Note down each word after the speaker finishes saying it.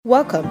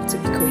Welcome to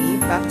Ikoyi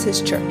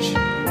Baptist Church.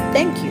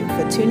 Thank you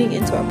for tuning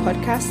into our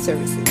podcast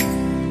services.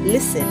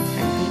 Listen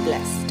and be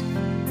blessed.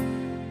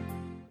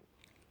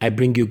 I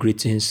bring you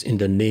greetings in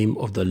the name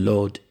of the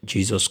Lord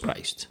Jesus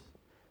Christ.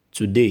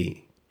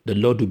 Today, the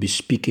Lord will be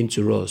speaking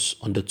to us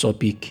on the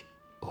topic,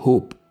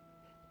 Hope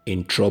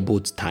in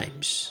Troubled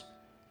Times,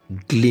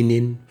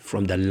 gleaning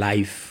from the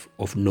life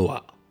of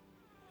Noah.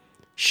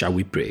 Shall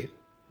we pray?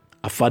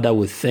 Our Father,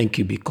 we thank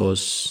you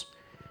because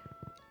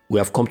we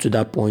have come to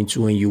that point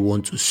when you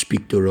want to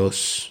speak to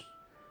us,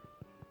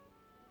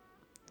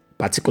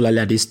 particularly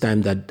at this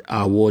time that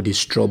our world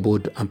is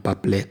troubled and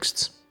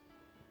perplexed.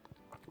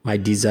 My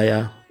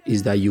desire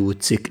is that you will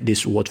take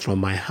this word from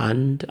my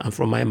hand and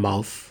from my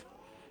mouth,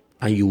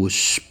 and you will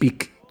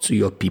speak to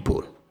your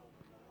people.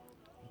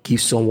 Give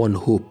someone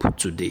hope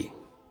today.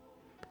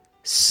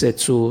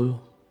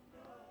 Settle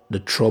the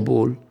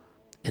trouble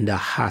in the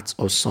heart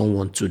of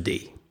someone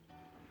today,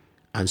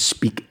 and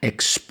speak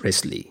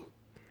expressly,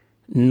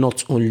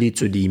 not only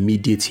to the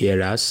immediate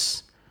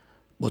hearers,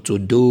 but to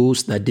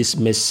those that this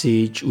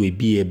message will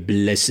be a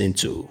blessing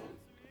to.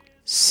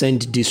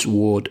 Send this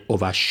word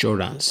of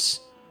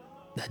assurance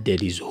that there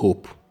is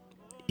hope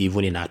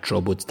even in our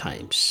troubled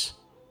times.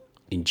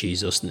 In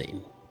Jesus'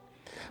 name.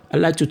 I'd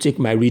like to take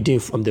my reading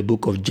from the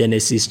book of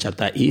Genesis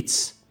chapter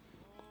 8,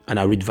 and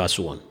I read verse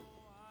 1.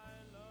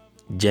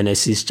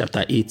 Genesis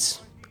chapter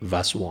 8,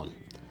 verse 1.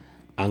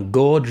 And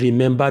God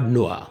remembered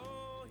Noah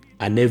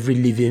and every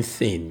living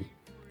thing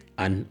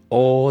and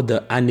all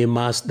the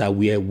animals that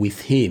were with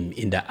him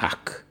in the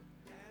ark.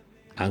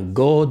 And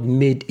God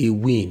made a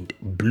wind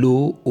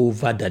blow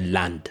over the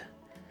land,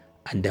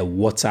 and the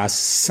waters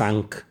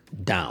sank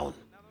down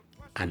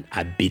and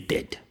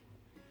abated.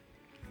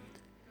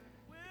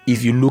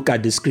 If you look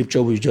at the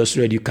scripture we just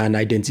read, you can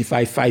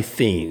identify 5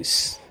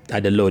 things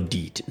that the Lord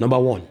did. Number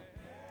 1,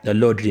 the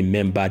Lord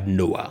remembered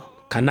Noah.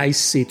 Can I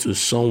say to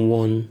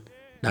someone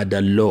that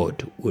the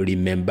Lord will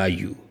remember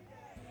you?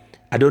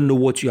 I don't know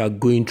what you are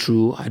going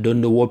through. I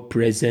don't know what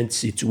present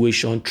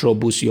situation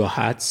troubles your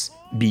hearts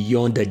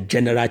beyond the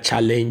general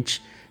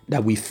challenge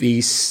that we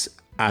face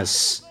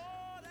as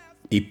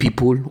a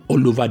people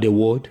all over the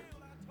world.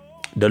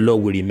 The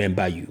Lord will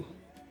remember you.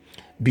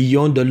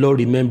 Beyond the Lord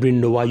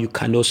remembering Noah, you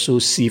can also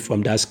see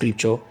from that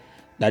scripture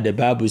that the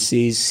Bible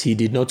says he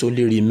did not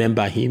only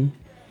remember him,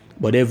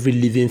 but every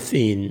living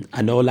thing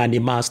and all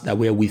animals that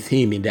were with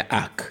him in the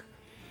ark,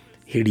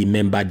 he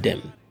remembered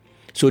them.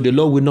 So the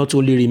Lord will not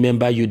only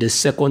remember you, the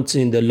second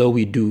thing the Lord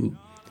will do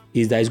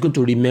is that he's going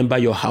to remember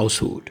your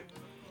household.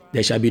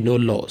 There shall be no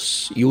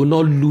loss. You will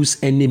not lose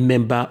any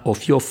member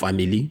of your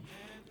family.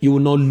 You will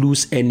not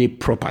lose any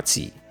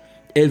property.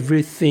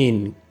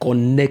 Everything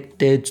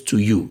connected to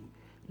you,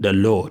 the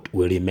Lord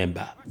will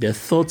remember. The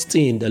third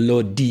thing the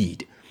Lord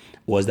did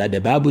was that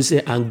the Bible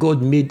said, and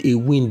God made a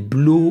wind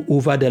blow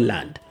over the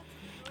land.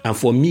 And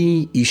for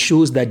me, it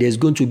shows that there's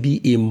going to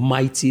be a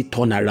mighty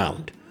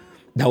turnaround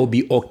that will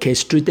be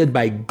orchestrated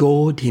by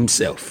God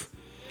himself.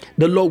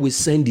 The Lord will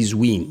send his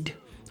wind,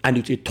 and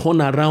it will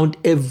turn around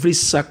every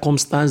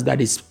circumstance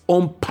that is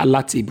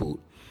unpalatable.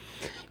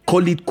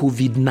 Call it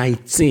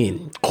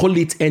COVID-19, call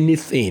it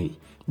anything.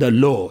 The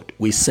Lord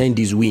will send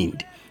his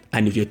wind,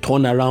 and it will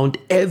turn around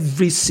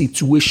every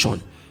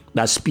situation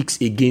that speaks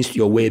against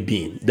your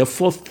well-being. The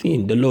fourth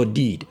thing the Lord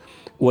did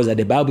was that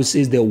the Bible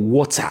says the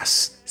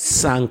waters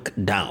sank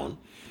down.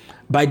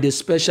 By the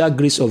special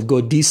grace of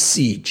God, this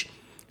siege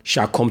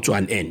shall come to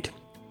an end.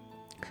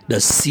 The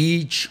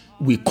siege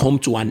will come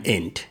to an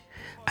end.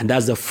 And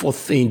that's the fourth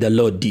thing the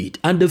Lord did.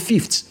 And the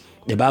fifth,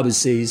 the Bible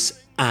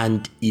says,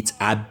 and it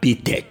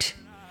abated.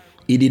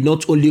 It did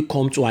not only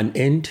come to an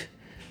end,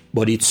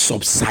 but it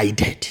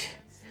subsided.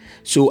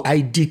 So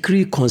I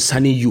decree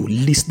concerning you,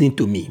 listening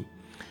to me,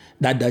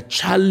 that the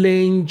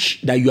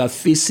challenge that you are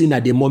facing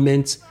at the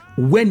moment,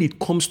 when it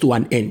comes to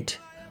an end,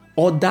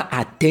 other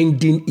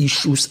attending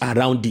issues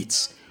around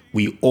it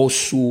will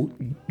also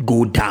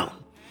go down.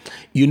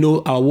 You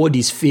know, our world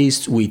is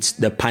faced with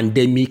the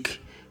pandemic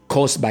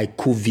caused by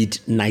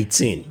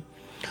COVID-19.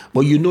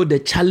 But you know, the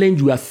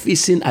challenge we are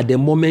facing at the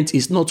moment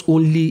is not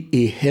only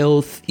a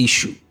health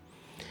issue.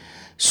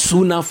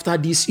 Soon after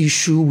this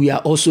issue, we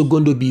are also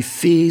going to be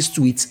faced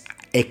with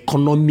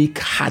economic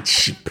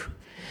hardship.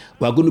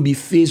 We are going to be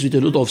faced with a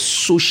lot of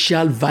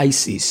social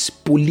vices,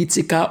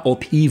 political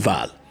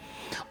upheaval.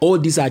 All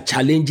these are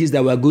challenges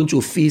that we are going to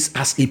face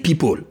as a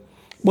people.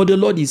 But the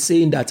Lord is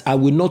saying that I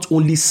will not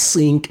only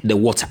sink the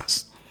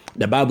waters.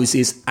 The Bible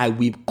says, I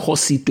will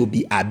cause it to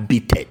be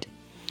abated.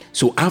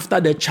 So after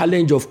the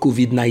challenge of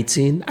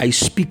COVID-19, I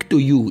speak to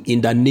you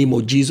in the name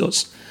of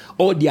Jesus.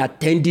 All the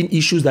attending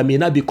issues that may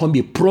not become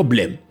a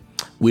problem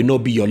will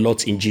not be your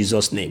lot in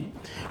Jesus' name.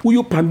 Will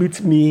you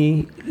permit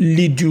me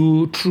lead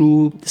you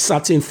through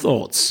certain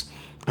thoughts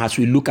as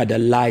we look at the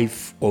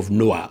life of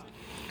Noah?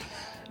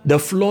 The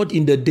flood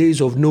in the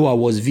days of Noah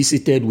was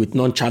visited with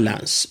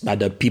nonchalance by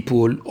the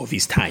people of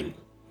his time.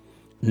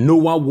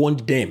 Noah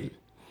warned them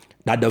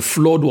that the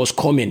flood was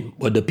coming,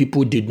 but the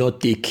people did not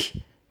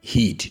take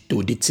heed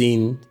to the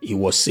thing he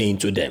was saying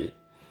to them.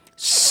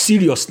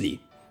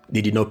 Seriously,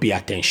 They did not pay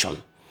attention.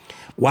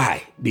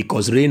 Why?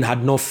 Because rain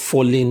had not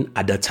fallen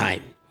at the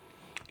time,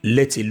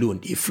 let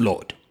alone a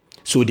flood.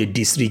 So they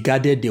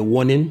disregarded the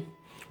warning,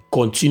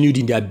 continued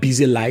in their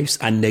busy lives,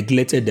 and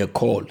neglected the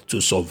call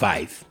to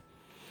survive.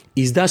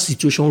 Is that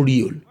situation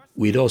real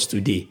with us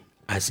today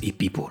as a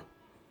people?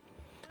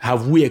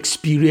 Have we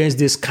experienced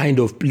this kind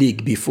of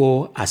plague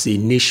before as a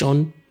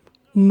nation?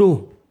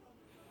 No.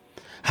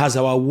 Has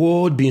our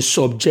world been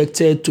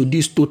subjected to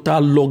this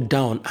total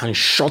lockdown and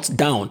shut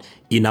down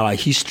in our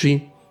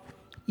history?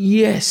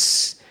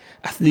 Yes.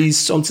 At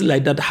least something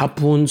like that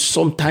happened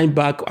some time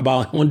back,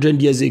 about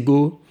 100 years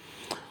ago.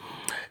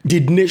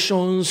 Did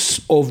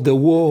nations of the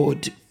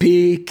world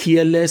pay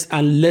careless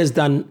and less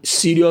than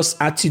serious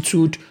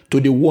attitude to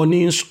the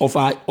warnings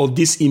of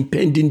this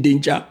impending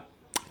danger?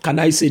 Can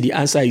I say the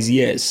answer is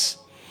yes?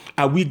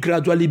 Are we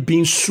gradually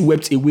being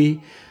swept away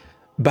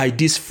by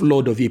this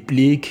flood of a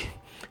plague?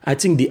 I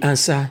think the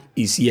answer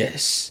is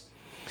yes.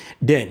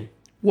 Then,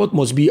 what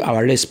must be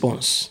our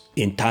response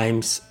in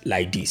times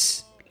like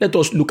this? Let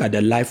us look at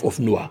the life of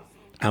Noah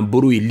and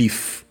borrow a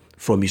leaf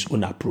from his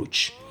own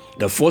approach.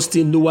 The first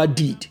thing Noah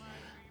did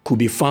could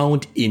be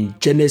found in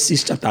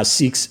Genesis chapter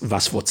 6,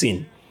 verse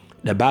 14.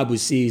 The Bible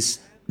says,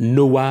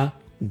 Noah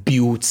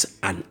built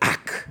an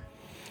ark.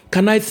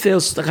 Can I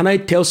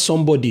tell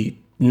somebody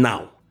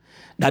now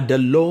that the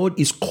Lord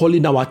is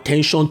calling our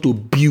attention to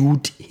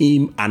build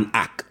him an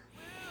ark?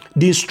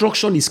 The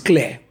instruction is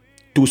clear.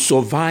 To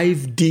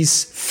survive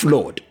this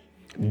flood,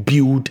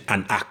 build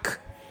an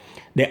ark.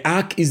 The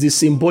ark is the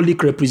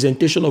symbolic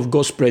representation of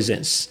God's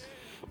presence.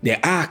 The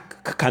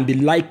ark can be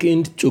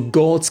likened to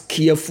God's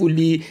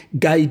carefully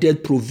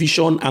guided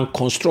provision and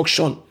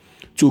construction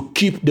to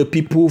keep the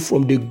people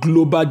from the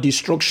global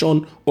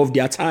destruction of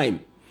their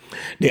time.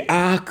 The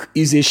ark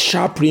is a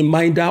sharp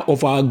reminder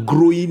of our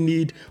growing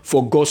need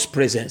for God's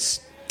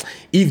presence.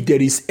 If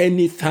there is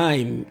any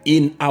time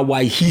in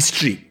our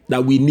history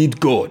that we need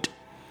God,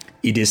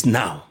 it is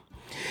now.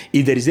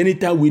 If there is any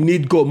time we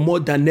need God more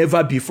than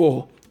ever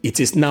before, it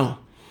is now.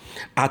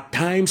 At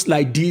times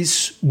like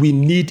this, we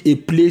need a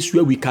place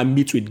where we can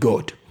meet with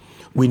God.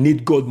 We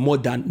need God more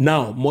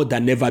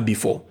than ever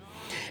before.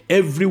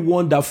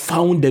 Everyone that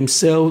found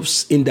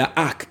themselves in the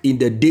ark in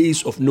the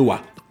days of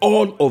Noah,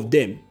 all of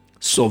them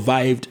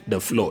survived the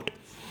flood.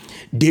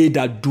 They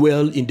that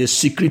dwell in the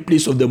secret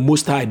place of the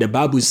Most High, the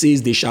Bible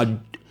says they shall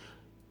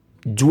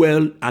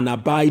dwell and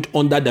abide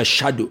under the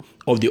shadow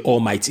of the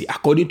Almighty,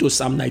 according to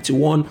Psalm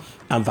 91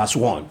 and verse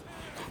 1.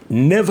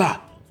 Never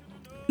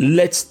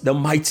let the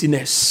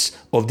mightiness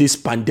of this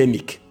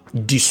pandemic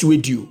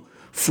dissuade you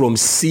from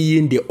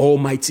seeing the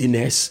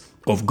almightiness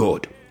of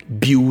God.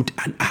 Build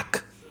an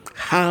ark.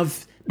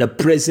 Have the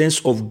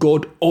presence of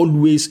God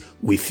always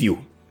with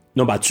you.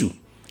 Number 2,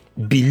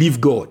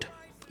 believe God.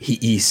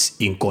 He is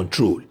in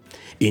control.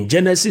 In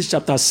Genesis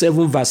chapter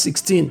 7 verse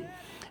 16,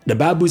 the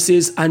Bible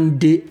says, and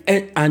they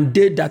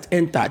that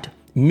entered,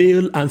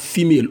 male and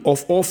female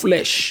of all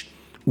flesh,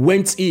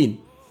 went in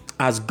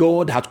as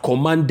God had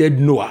commanded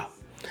Noah,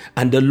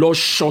 and the Lord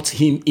shut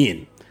him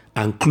in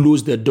and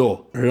closed the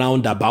door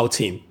round about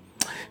him.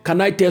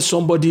 Can I tell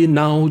somebody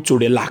now to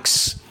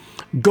relax?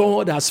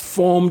 God has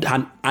formed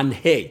an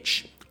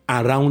hedge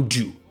around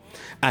you,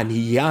 and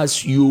he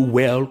has you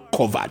well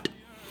covered.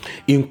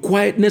 In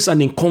quietness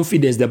and in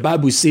confidence, the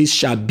Bible says,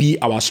 shall be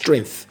our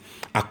strength.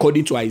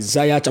 According to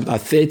Isaiah chapter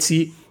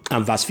 30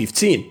 and verse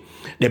 15,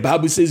 the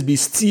Bible says, be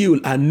still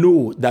and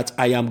know that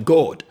I am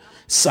God.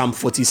 Psalm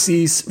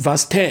 46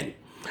 verse 10.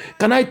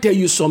 Can I tell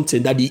you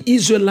something? That the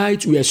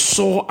Israelites were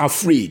so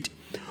afraid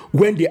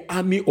when the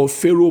army of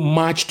Pharaoh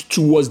marched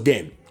towards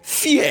them.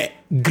 Fear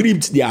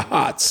gripped their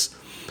hearts,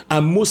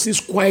 and Moses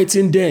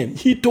quieting them.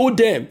 He told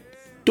them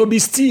to be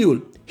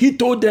still. He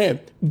told them,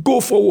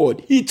 go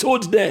forward. He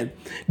told them,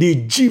 the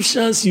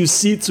Egyptians you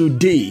see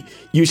today,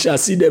 you shall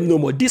see them no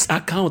more. This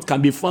account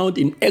can be found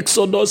in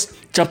Exodus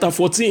chapter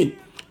 14.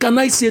 Can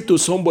I say to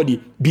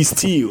somebody, be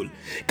still?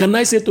 Can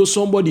I say to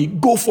somebody,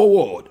 go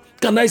forward?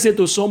 Can I say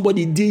to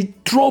somebody, the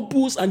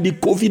troubles and the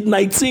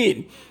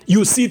COVID-19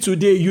 you see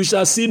today, you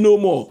shall see no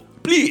more.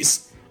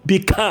 Please be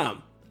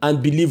calm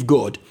and believe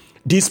God.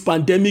 This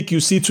pandemic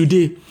you see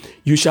today,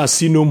 you shall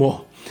see no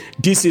more.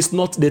 This is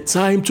not the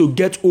time to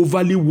get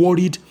overly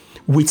worried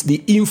with the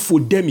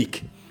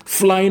infodemic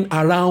flying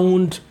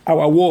around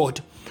our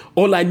world.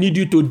 All I need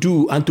you to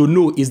do and to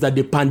know is that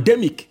the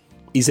pandemic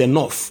is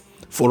enough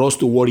for us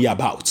to worry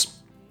about.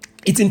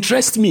 It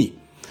interests me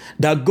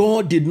that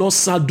God did not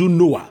saddle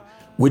Noah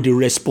with the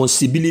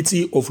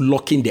responsibility of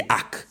locking the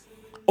ark.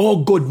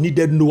 All God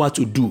needed Noah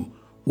to do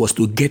was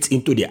to get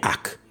into the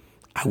ark.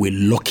 I will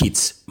lock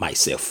it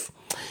myself.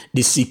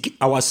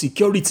 Our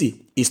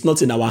security is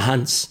not in our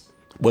hands,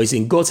 but it's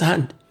in God's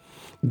hand.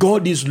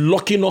 God is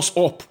locking us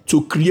up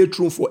to create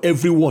room for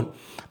everyone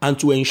and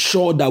to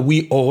ensure that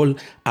we all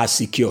are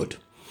secured.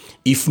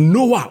 If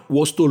Noah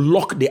was to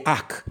lock the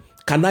ark,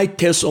 can I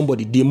tell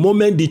somebody, the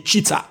moment the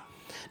cheetah,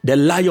 the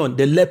lion,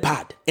 the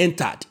leopard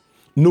entered,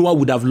 Noah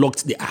would have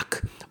locked the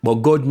ark. But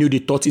God knew the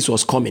tortoise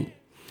was coming.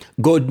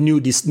 God knew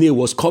the snail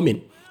was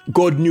coming.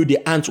 God knew the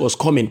ant was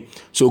coming.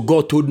 So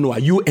God told Noah,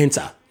 you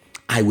enter.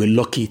 I will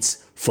lock it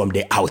from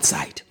the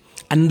outside.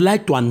 And I'd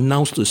like to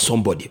announce to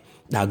somebody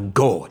that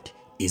God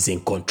is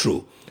in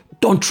control.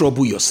 Don't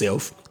trouble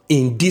yourself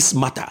in this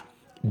matter.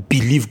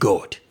 Believe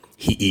God.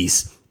 He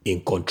is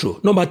in control.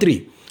 Number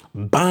 3,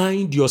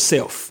 bind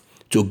yourself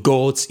to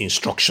God's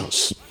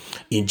instructions.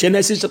 In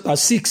Genesis chapter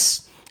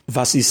 6,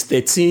 verses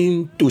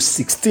 13 to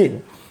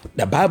 16,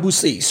 the Bible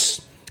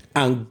says,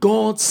 and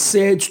God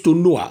said to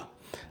Noah,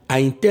 I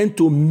intend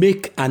to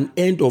make an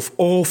end of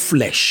all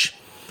flesh,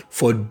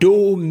 for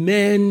through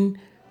men,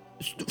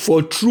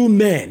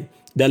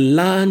 the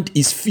land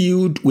is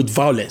filled with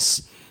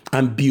violence,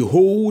 and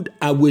behold,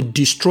 I will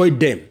destroy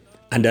them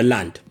and the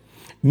land.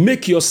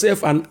 Make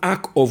yourself an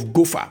ark of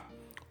gopher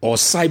or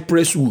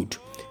cypress wood.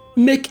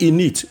 Make in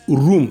it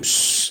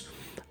rooms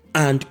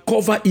and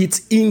cover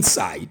it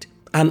inside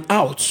and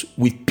out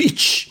with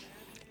pitch.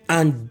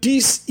 And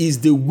this is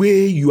the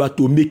way you are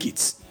to make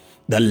it.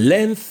 The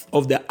length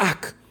of the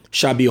ark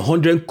shall be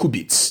 100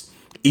 cubits,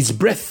 its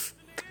breadth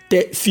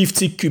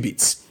 50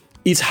 cubits,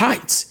 its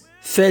height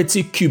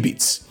 30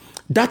 cubits.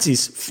 That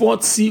is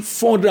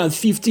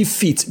 450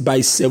 feet by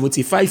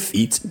 75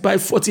 feet by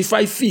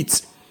 45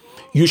 feet.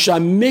 You shall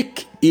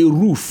make a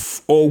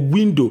roof or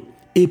window,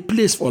 a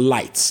place for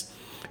lights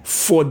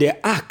for the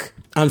ark,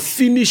 and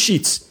finish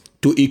it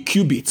to a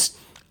cubit,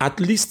 at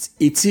least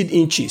 18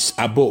 inches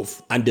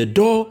above. And the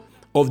door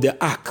of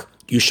the ark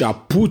you shall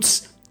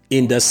put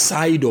in the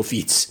side of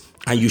it,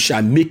 and you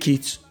shall make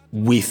it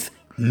with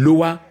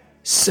lower,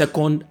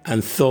 second,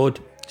 and third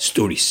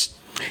stories.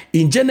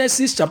 In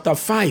Genesis chapter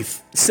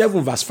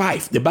 7 verse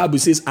 5, the Bible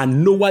says,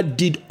 and Noah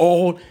did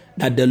all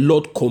that the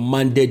Lord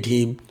commanded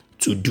him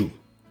to do.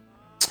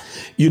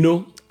 You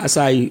know, as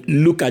I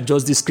look at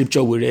just this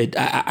scripture we read,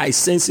 I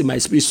sense in my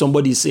spirit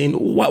somebody saying,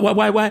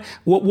 why?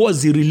 What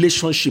was the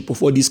relationship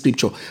of all this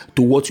scripture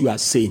to what you are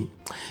saying?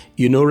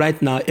 You know,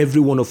 right now,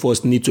 every one of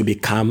us need to be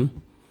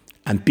calm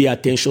and pay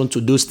attention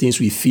to those things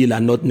we feel are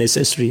not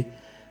necessary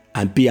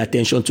and pay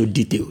attention to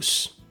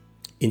details.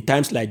 In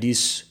times like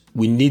this,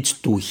 we need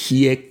to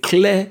hear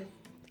clear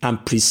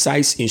and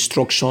precise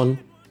instruction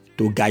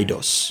to guide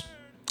us.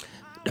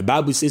 The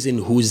Bible says in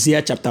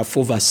Hosea chapter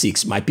 4 verse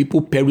 6, my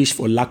people perish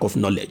for lack of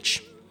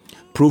knowledge.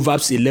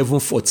 Proverbs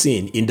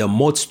 11:14, in the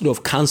multitude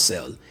of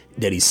counsel,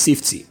 there is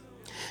safety.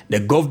 The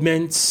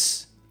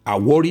governments are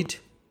worried.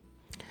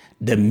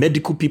 The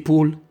medical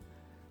people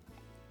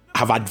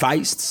have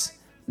advised.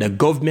 The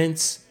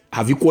governments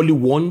have equally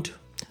warned.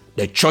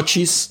 The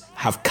churches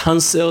have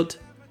counseled.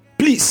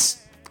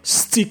 Please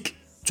stick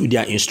to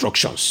their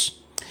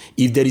instructions.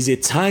 If there is a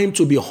time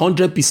to be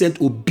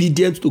 100%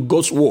 obedient to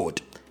God's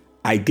word,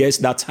 I guess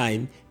that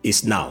time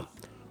is now.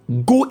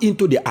 Go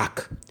into the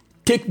ark.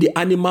 Take the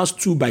animals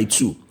 2 by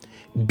 2.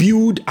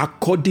 Build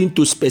according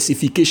to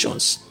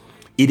specifications.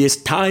 It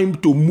is time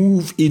to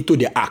move into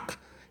the ark.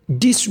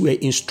 These were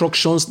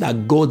instructions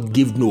that God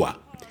gave Noah.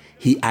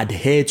 He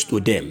adhered to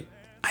them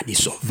and he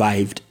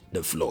survived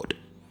the flood.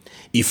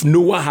 If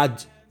Noah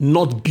had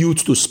not built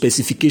to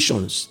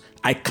specifications,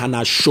 I can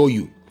assure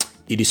you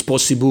it is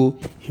possible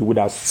he would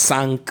have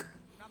sank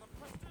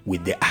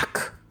with the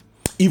ark.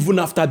 Even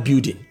after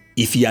building,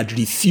 if he had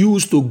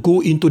refused to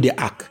go into the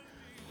ark,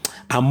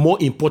 and more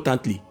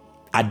importantly,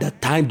 at the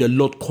time the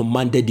Lord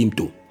commanded him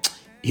to,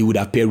 he would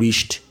have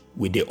perished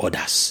with the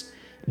others.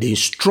 The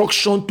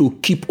instruction to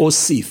keep us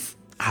safe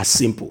are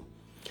simple.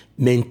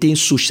 Maintain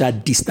social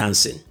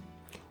distancing.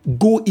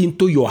 Go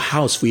into your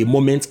house for a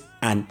moment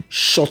and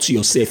shut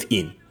yourself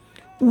in.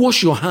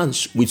 Wash your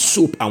hands with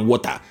soap and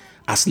water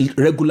as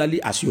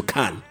regularly as you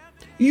can.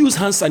 Use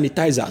hand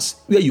sanitizers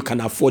where you can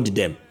afford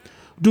them.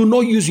 Do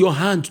not use your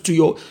hand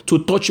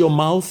to touch your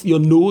mouth, your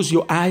nose,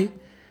 your eye.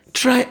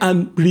 Try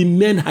and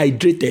remain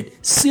hydrated.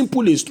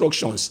 Simple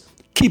instructions.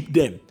 Keep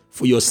them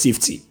for your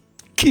safety.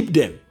 Keep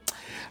them.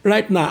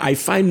 Right now, I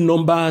find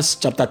Numbers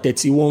chapter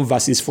 31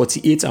 verses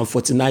 48 and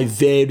 49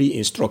 very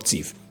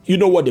instructive. You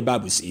know what the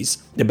Bible says?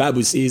 The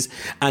Bible says,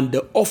 and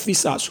the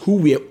officers who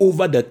were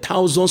over the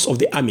thousands of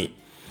the army,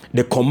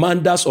 the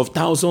commanders of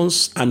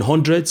thousands and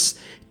hundreds,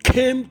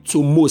 came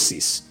to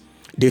Moses.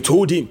 They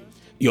told him,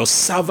 your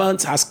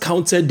servant has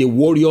counted the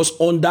warriors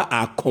under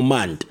our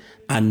command,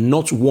 and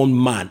not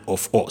one man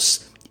of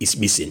us is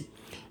missing.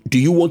 Do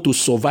you want to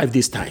survive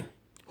this time?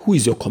 Who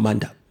is your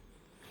commander?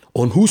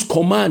 On whose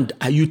command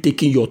are you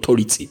taking your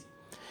authority?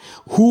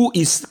 Who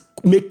is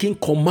making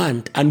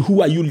command and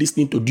who are you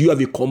listening to? Do you have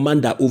a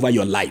commander over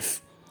your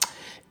life?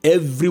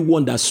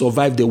 Everyone that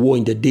survived the war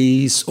in the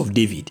days of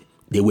David,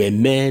 they were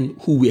men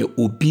who were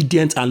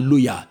obedient and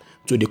loyal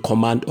to the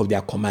command of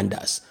their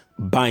commanders.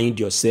 Bind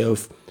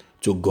yourself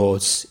to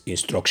God's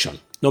instruction.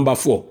 Number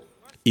 4,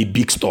 a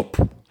big stop.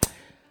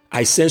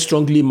 I sense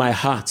strongly in my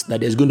heart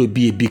that there's going to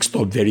be a big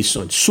stop very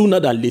soon. Sooner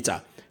than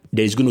later,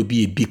 there's going to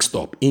be a big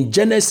stop. In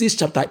Genesis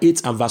chapter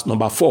 8 and verse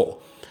number 4,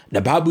 the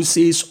Bible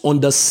says, on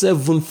the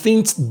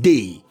 17th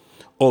day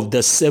of the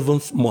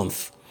 7th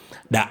month,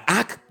 the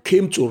ark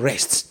came to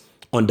rest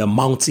on the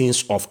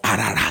mountains of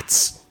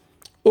Ararat.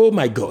 Oh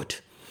my God.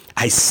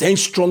 I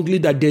sense strongly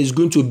that there is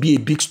going to be a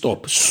big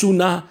stop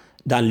sooner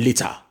than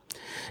later.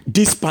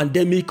 This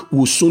pandemic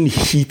will soon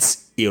hit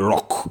a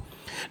rock.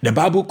 The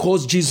Bible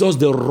calls Jesus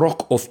the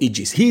rock of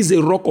ages. He is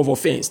a rock of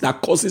offense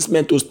that causes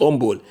men to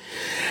stumble.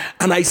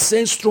 And I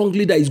sense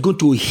strongly that it's going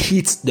to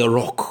hit the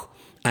rock.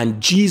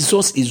 And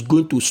Jesus is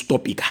going to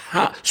stop it.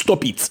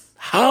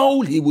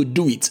 How he will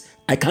do it,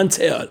 I can't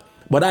tell.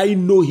 But I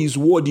know his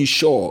word is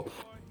sure.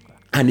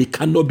 And it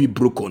cannot be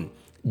broken.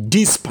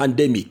 This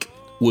pandemic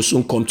will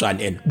soon come to an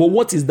end. But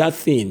what is that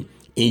thing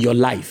in your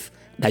life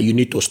that you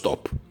need to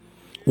stop?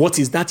 What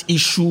is that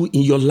issue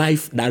in your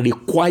life that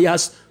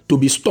requires to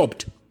be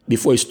stopped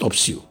before it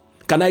stops you?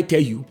 Can I tell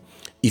you,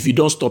 if you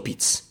don't stop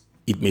it,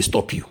 it may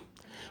stop you.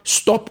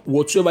 Stop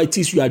whatsoever it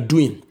is you are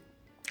doing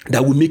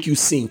that will make you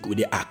sink with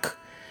the ark.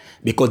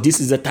 Because this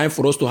is the time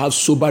for us to have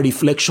sober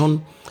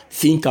reflection,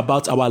 think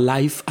about our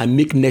life, and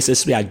make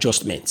necessary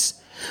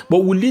adjustments.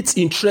 But will it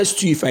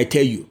interest you if I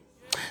tell you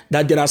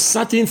that there are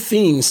certain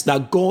things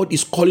that God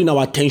is calling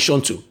our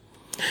attention to?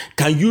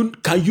 Can you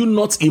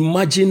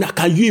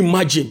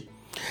imagine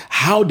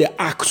how the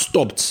ark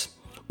stopped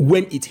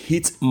when it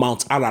hit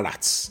Mount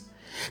Ararat?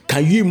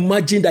 Can you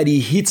imagine that it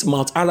hit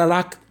Mount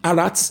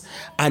Ararat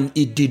and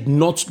it did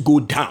not go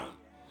down?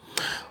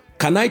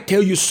 Can I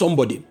tell you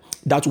somebody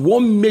that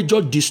one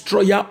major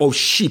destroyer of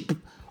ship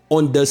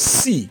on the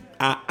sea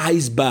are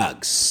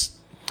icebergs?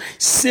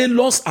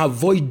 Sailors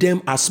avoid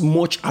them as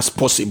much as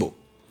possible.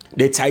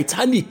 The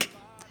Titanic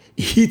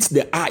hit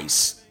the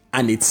ice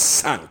and it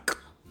sank.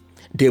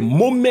 The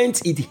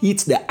moment it hit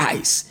the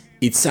ice,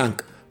 it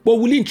sank. But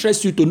will it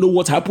interest you to know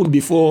what happened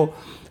before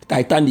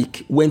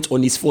Titanic went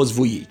on its first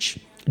voyage?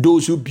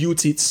 Those who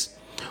built it,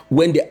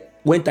 when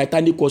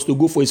Titanic was to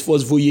go for its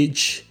first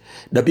voyage,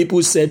 the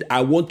people said,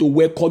 I want to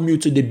welcome you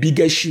to the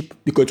biggest ship,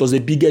 because it was the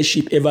biggest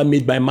ship ever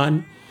made by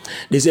man.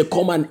 They said,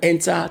 come and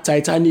enter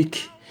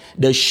Titanic,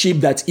 the ship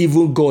that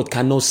even God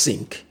cannot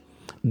sink.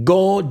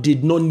 God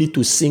did not need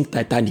to sink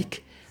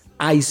Titanic.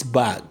 Ice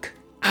block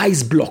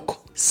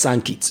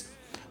sank it.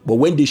 But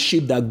when the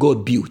ship that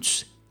God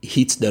built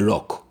hit the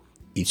rock,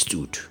 it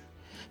stood.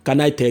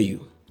 Can I tell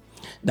you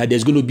that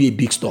there's going to be a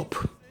big stop,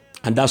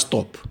 and that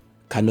stop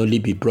can only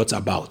be brought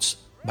about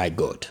by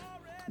God.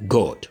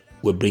 God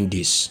will bring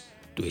this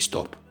to a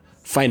stop.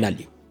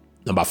 Finally,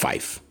 number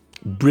 5,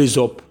 brace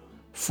up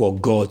for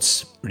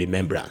God's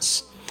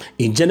remembrance.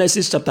 In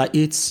Genesis chapter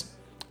 8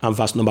 and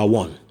verse number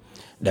 1,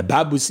 the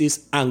Bible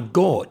says, and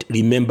God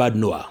remembered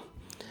Noah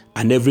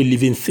and every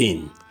living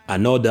thing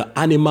and all the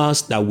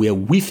animals that were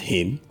with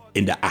him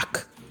in the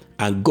ark.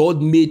 And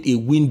God made a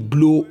wind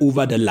blow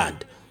over the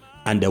land,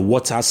 and the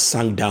waters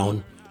sank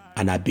down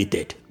and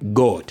abated.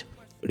 God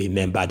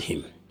remembered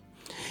him.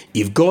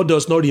 If God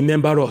does not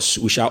remember us,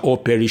 we shall all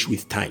perish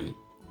with time.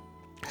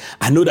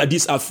 I know that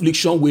this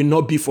affliction will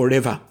not be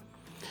forever.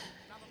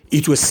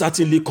 It will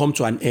certainly come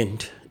to an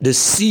end. The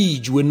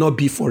siege will not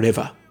be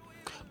forever.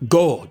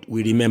 God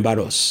will remember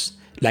us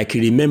like he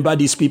remembered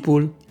these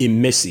people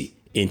in mercy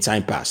in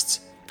time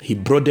past. He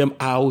brought them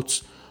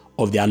out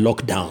of their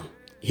lockdown.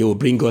 He will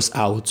bring us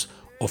out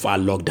of our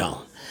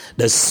lockdown.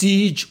 The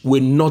siege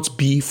will not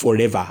be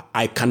forever.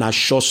 I can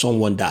assure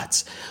someone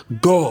that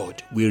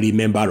God will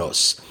remember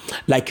us.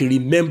 Like he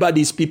remembered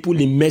these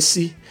people in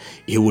mercy,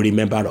 he will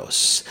remember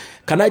us.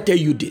 Can I tell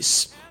you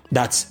this?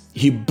 That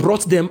he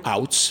brought them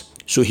out,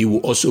 so he will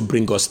also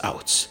bring us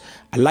out.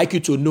 I'd like you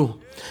to know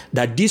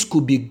that this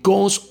could be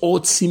God's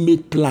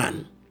ultimate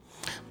plan,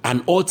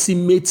 an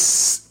ultimate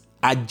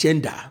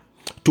agenda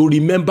to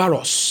remember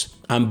us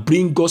and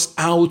bring us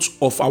out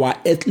of our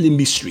earthly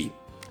misery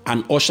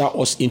and usher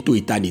us into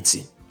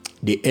eternity.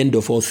 The end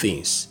of all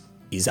things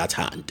is at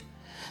hand.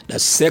 The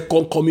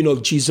second coming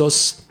of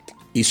Jesus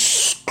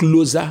is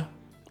closer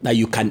than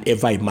you can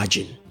ever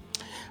imagine.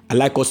 I'd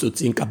like us to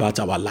think about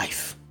our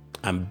life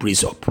and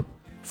brace up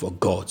for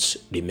God's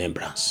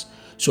remembrance.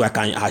 So I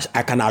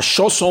can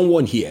assure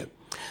someone here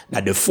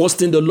that the first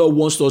thing the Lord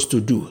wants us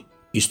to do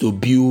is to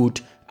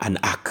build an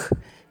ark,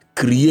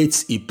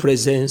 create a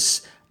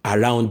presence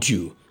around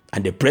you.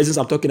 And the presence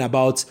I'm talking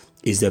about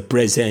is the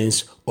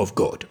presence of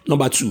God.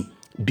 Number 2,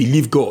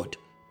 believe God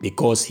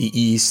because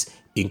he is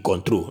in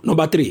control.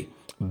 Number 3,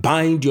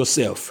 bind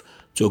yourself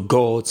to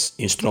God's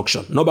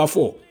instruction. Number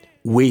 4,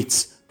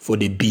 wait for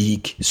the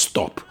big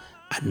stop.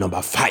 And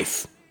number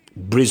 5,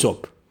 brace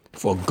up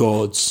for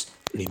God's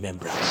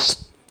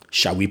remembrance.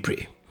 Shall we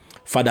pray?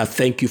 Father,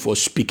 thank you for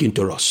speaking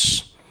to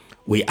us.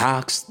 We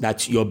ask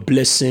that your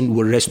blessing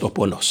will rest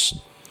upon us.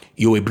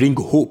 You will bring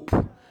hope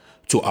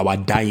to our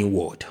dying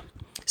world.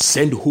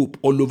 Send hope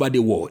all over the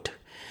world.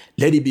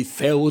 Let it be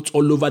felt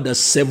all over the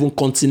 7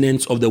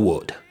 continents of the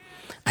world.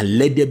 And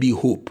let there be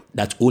hope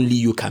that only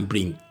you can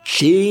bring.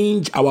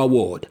 Change our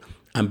world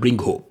and bring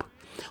hope.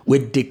 We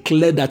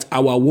declare that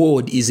our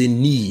world is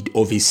in need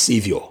of a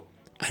Savior,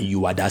 and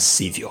you are that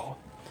Savior.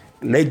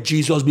 Let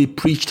Jesus be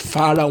preached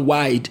far and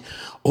wide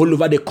all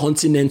over the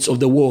continents of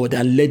the world,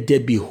 and let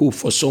there be hope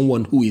for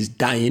someone who is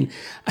dying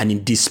and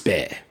in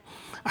despair.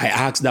 I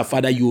ask that,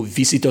 Father, you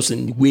visit us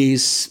in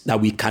ways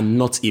that we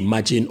cannot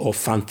imagine or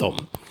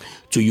fathom.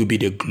 To you be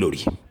the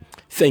glory.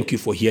 Thank you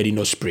for hearing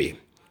us pray.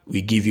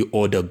 We give you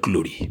all the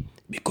glory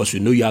because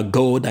we know you are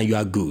God and you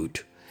are good.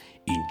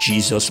 In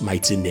Jesus'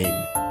 mighty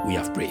name, we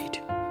have prayed.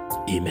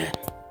 Amen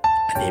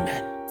and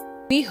amen.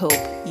 We hope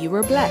you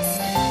were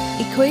blessed.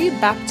 Ikoyi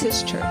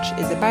Baptist Church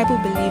is a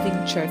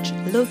Bible-believing church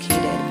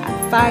located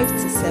at 5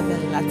 to 7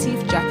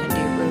 Lateef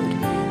Jakande Road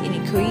in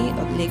Ikoyi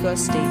of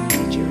Lagos State,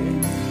 Nigeria.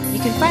 You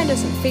can find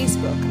us on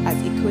Facebook at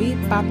Ikoyi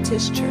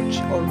Baptist Church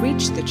or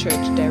reach the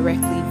church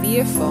directly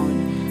via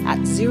phone at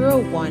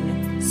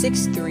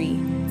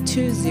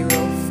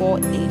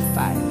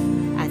 0163204885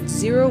 and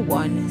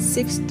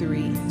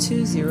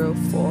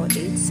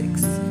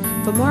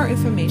 0163204886. For more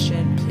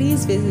information,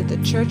 please visit the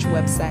church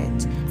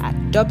website at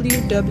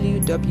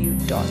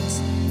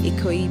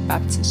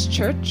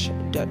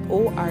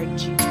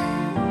www.ikoyibaptistchurch.org.